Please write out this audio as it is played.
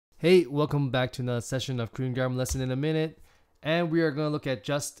Hey, welcome back to another session of Korean Grammar Lesson in a Minute. And we are going to look at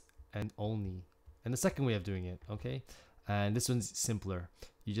just and only. And the second way of doing it, okay? And this one's simpler.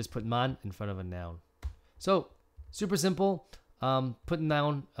 You just put man in front of a noun. So, super simple. Put a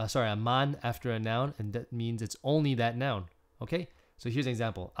man after a noun, and that means it's only that noun, okay? So here's an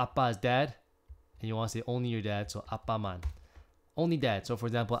example. 아빠 is dad, and you want to say only your dad, so 아빠만. Only dad. So for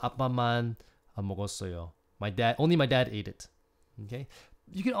example, 아빠만 먹었어요. Only my dad ate it. Okay?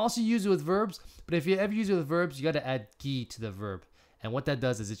 You can also use it with verbs, but if you ever use it with verbs, you got to add 기 to the verb. And what that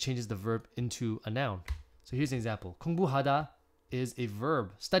does is it changes the verb into a noun. So here's an example. 공부하다 is a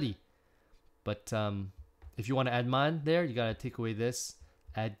verb, study. But if you want to add 만 there, you got to take away this,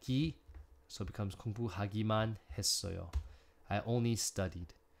 add 기, so it becomes 공부하기만 했어요. I only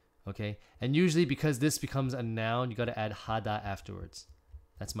studied. Okay? And usually because this becomes a noun, you got to add 하다 afterwards.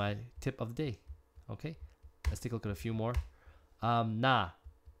 That's my tip of the day. Okay? Let's take a look at a few more. 나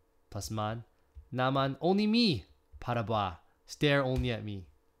plus man. 나만, only me. 바라봐. Stare only at me.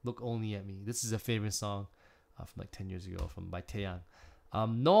 Look only at me. This is a favorite song from like 10 years ago by Taeyang.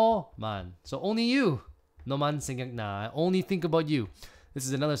 너만. So only you. 너만 생각나. I only think about you. This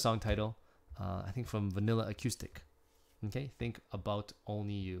is another song title. I think from Vanilla Acoustic. Okay? Think about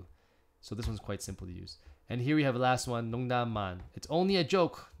only you. So this one's quite simple to use. And here we have the last one. 농담만. It's only a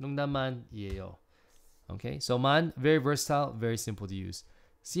joke. 농담만이에요. Okay? So man, very versatile, very simple to use.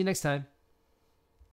 See you next time.